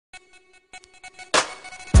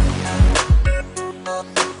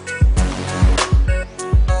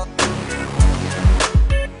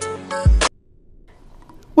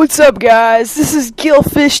What's up, guys? This is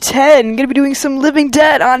Gillfish10. Gonna be doing some Living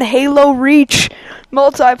Dead on Halo Reach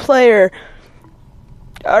multiplayer.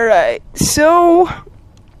 Alright, so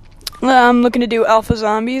I'm looking to do alpha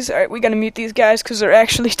zombies. Alright, we gotta mute these guys because they're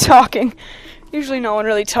actually talking. Usually no one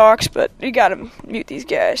really talks, but we gotta mute these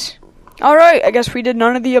guys. Alright, I guess we did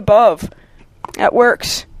none of the above. That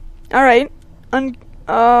works. Alright,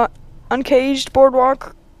 uncaged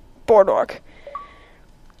boardwalk.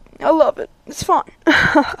 I love it. It's fun.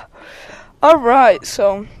 Alright,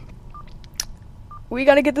 so we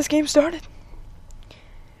gotta get this game started.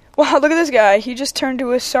 Wow, look at this guy. He just turned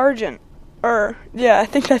to a sergeant. Yeah, I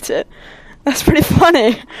think that's it. That's pretty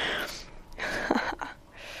funny.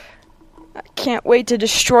 I can't wait to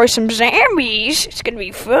destroy some zombies. It's gonna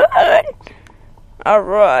be fun.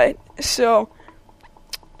 Alright, so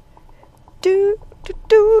here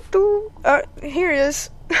he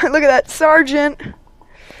is. Look at that sergeant.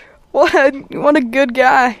 What a good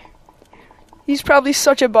guy. He's probably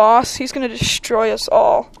such a boss. He's gonna destroy us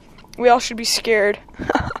all. We all should be scared.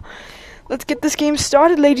 Let's get this game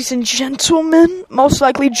started, ladies and gentlemen. Most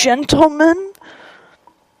likely gentlemen.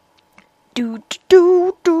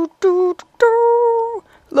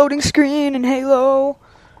 Loading screen in Halo.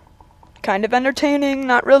 Kind of entertaining,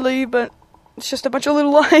 not really, but it's just a bunch of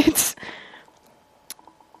little lights.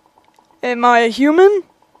 Am I a human?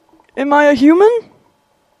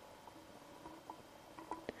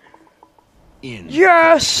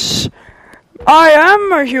 Yes! I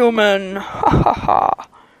am a human! Ha ha ha.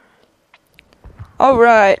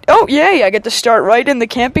 Alright. Oh, yay! I get to start right in the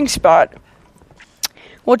camping spot.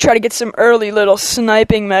 We'll try to get some early little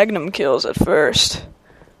sniping magnum kills at first.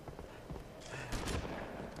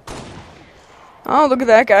 Oh, look at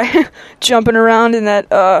that guy. Jumping around in that,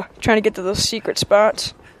 trying to get to those secret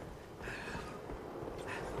spots.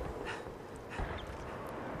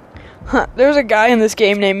 Huh, there's a guy in this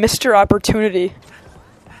game named Mr. Opportunity.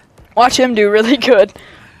 Watch him do really good.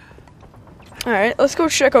 Alright, let's go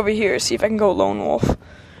check over here, see if I can go lone wolf.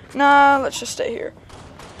 Nah, let's just stay here.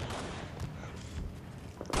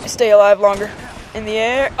 Stay alive longer. In the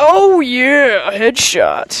air. Oh yeah,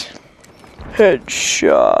 headshot.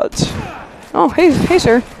 Oh, hey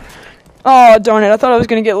sir. Oh, darn it, I thought I was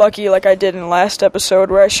gonna get lucky like I did in the last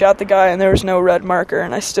episode where I shot the guy and there was no red marker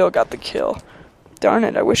and I still got the kill. Darn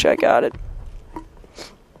it, I wish I got it.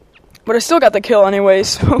 But I still got the kill anyways,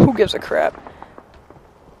 so who gives a crap?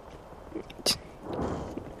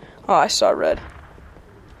 Oh, I saw red.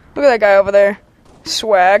 Look at that guy over there.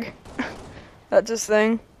 Swag. That's his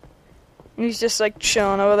thing. And he's just like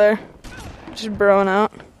chilling over there. Just broing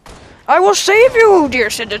out. I will save you,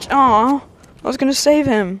 dear citizen. Aw, I was gonna save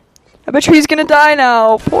him. I bet you he's gonna die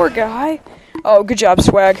now. Poor guy. Oh, good job,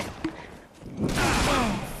 Swag.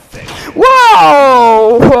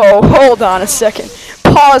 Whoa! Hold on a second.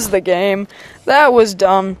 Pause the game. That was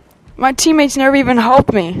dumb. My teammates never even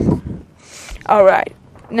helped me. Alright.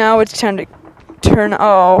 Now it's time to turn...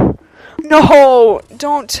 Oh. No!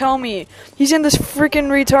 Don't tell me. He's in this freaking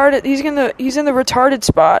retarded... He's in the retarded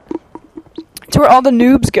spot. It's where all the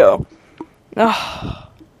noobs go. Oh.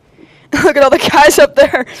 Look at all the guys up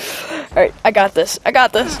there. Alright, I got this. I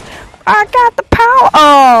got the power.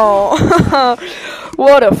 Oh.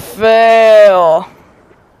 What a fail.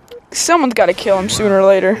 Someone's got to kill him sooner or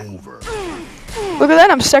later. Look at that,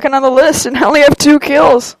 I'm second on the list and I only have 2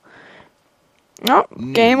 kills. Oh,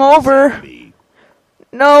 game over.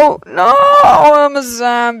 No, I'm a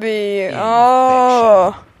zombie.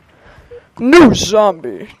 Oh. New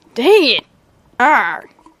zombie. Dang it. Barg.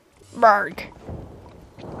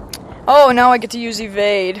 Oh, now I get to use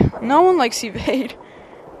evade. No one likes evade.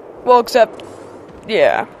 Well, except,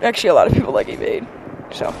 yeah, actually a lot of people like evade.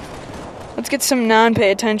 So, let's get some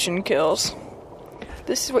non-pay attention kills.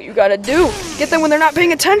 This is what you gotta do. Get them when they're not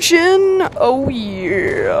paying attention. Oh,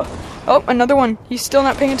 yeah. Oh, another one. He's still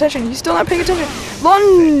not paying attention.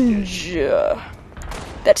 Lunge.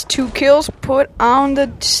 That's 2 kills put on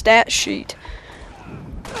the stat sheet.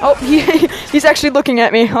 Oh, he's actually looking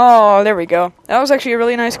at me. Oh, there we go. That was actually a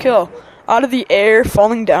really nice kill. Out of the air,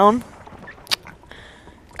 falling down.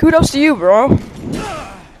 Kudos to you, bro.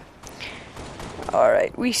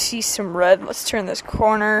 Alright, we see some red. Let's turn this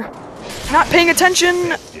corner. Not paying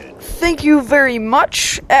attention. Thank you very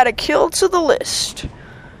much. Add a kill to the list.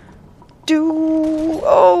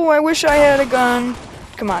 Oh, I wish I had a gun.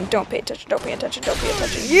 Come on, don't pay attention.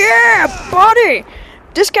 Yeah, buddy!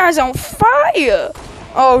 This guy's on fire!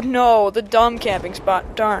 Oh no, the dumb camping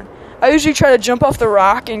spot. Darn. I usually try to jump off the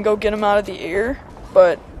rock and go get him out of the air,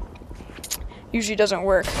 but Usually doesn't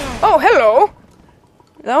work. Oh, hello!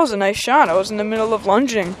 That was a nice shot. I was in the middle of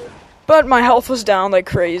lunging. But my health was down like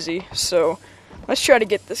crazy, so let's try to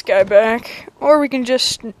get this guy back. Or we can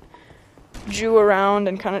just Jew around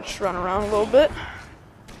and kind of just run around a little bit.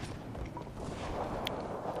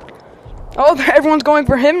 Oh, everyone's going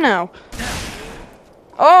for him now.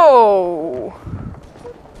 Oh!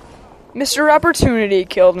 Mr. Opportunity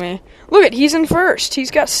killed me. Look at, he's in first.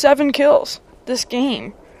 He's got 7 kills this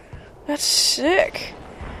game. That's sick.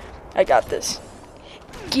 I got this.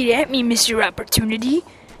 Get at me, Mr. Opportunity.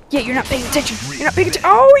 Yeah, you're not paying attention. You're not paying attention.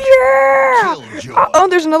 Oh, yeah! Oh,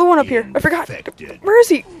 there's another one up here. I forgot. Where is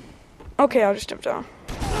he? Okay, I'll just jump down.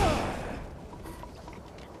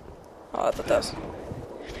 Oh, I thought that was...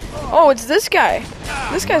 Oh, it's this guy.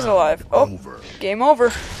 This guy's alive. Oh, game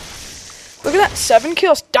over. Look at that. 7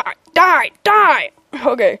 kills. Die, die, die!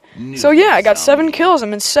 Okay, so yeah, I got 7 kills.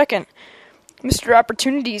 I'm in second. Mr.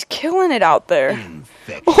 Opportunity's killing it out there.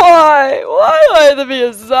 Why? Why do I have to be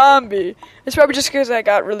a zombie? It's probably just because I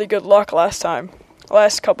got really good luck last time.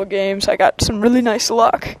 Last couple games, I got some really nice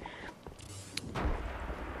luck.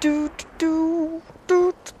 Do do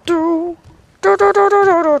do do do do do do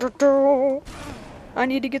do do do. I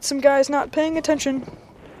need to get some guys not paying attention.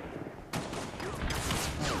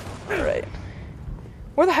 Alright.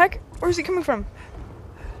 Where the heck? Where is he coming from?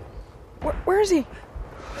 Where is he?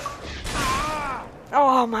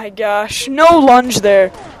 Oh my gosh. No lunge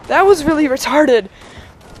there. That was really retarded.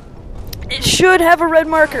 It should have a red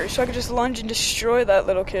marker so I could just lunge and destroy that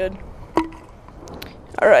little kid.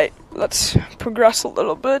 Alright, let's progress a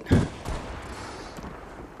little bit.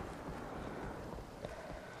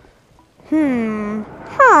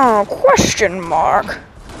 Question mark.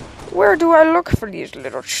 Where do I look for these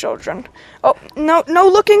little children? Oh, no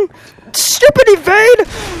looking. Stupid evade!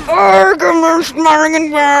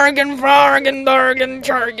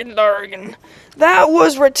 That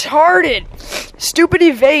was retarded. Stupid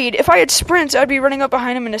evade. If I had sprints, I'd be running up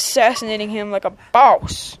behind him and assassinating him like a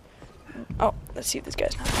boss. Oh, let's see if this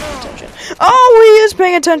guy's not paying attention. Oh, he is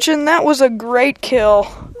paying attention. That was a great kill.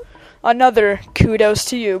 Another kudos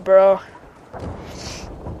to you, bro.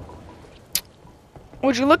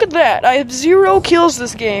 Would you look at that? I have 0 kills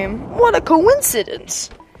this game. What a coincidence.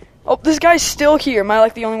 Oh, this guy's still here. Am I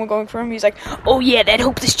like the only one going for him? He's like, oh yeah, that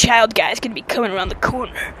hopeless child guy's gonna be coming around the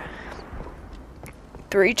corner.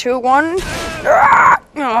 3, 2, 1. Ah!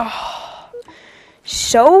 Oh.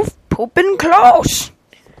 So pooping close.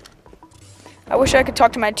 I wish I could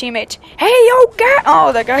talk to my teammates. Hey, yo, guy.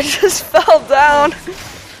 Oh, that guy just fell down.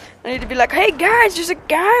 I need to be like, hey, guys, there's a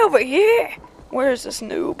guy over here. Where is this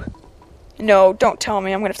noob? No, don't tell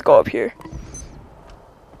me. I'm going to have to go up here.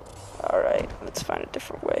 Alright, let's find a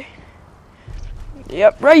different way.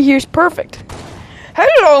 Yep, right here's perfect.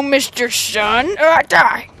 Hello, Mr. Sun.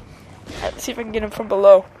 Die. Let's see if I can get him from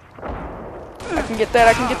below. I can get that,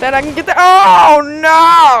 I can get that, I can get that. Oh,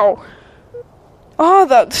 no! Oh,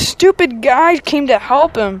 that stupid guy came to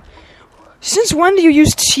help him. Since when do you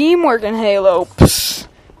use teamwork in Halo? Psst.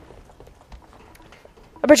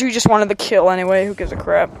 I bet you just wanted the kill anyway. Who gives a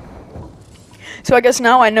crap? So I guess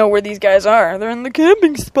now I know where these guys are. They're in the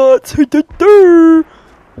camping spots.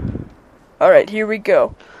 Alright, here we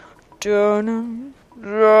go.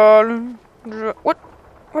 What?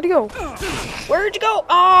 Where'd he go? Where'd you go?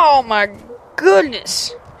 Oh my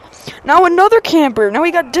goodness. Now another camper. Now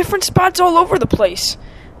we got different spots all over the place.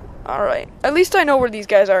 Alright, at least I know where these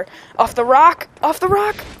guys are. Off the rock, off the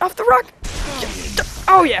rock, off the rock.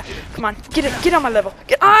 Oh yeah, come on, get on my level.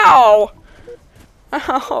 Ow!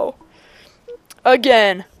 Ow.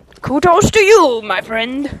 Again, kudos to you, my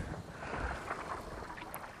friend.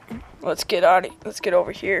 Let's get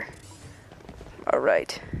over here.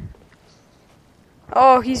 Alright.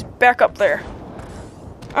 Oh, he's back up there.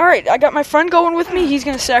 Alright, I got my friend going with me. He's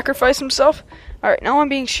gonna sacrifice himself. Alright, now I'm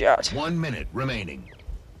being shot. 1 minute remaining.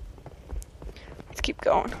 Let's keep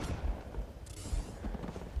going.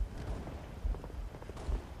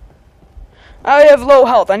 I have low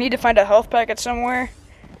health. I need to find a health packet somewhere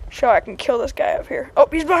so I can kill this guy up here. Oh,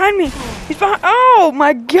 he's behind me. He's behind. Oh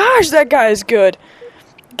my gosh, that guy is good.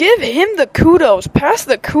 Give him the kudos. Pass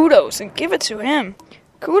the kudos and give it to him.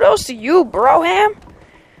 Kudos to you, Broham.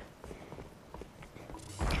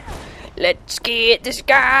 Let's get this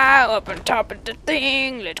guy up on top of the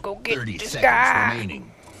thing. Let's go get 30 this seconds guy.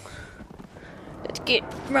 remaining. Let's get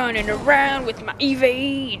running around with my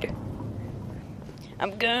evade.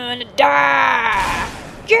 I'm gonna die.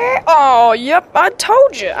 Yeah. Oh, yep. I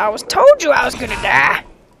told you. I was gonna die.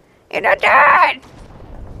 And I died.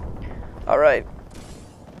 Alright.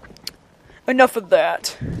 Enough of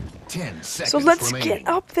that. 10 seconds So let's remaining. get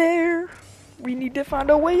up there. We need to find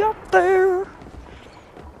a way up there.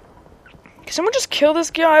 Can someone just kill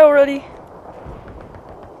this guy already?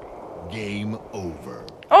 Game over.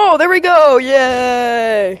 Oh, there we go!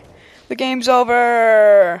 Yay! The game's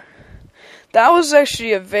over! That was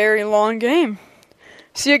actually a very long game.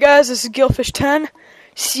 See you guys, this is Gilfish10.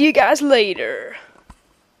 See you guys later.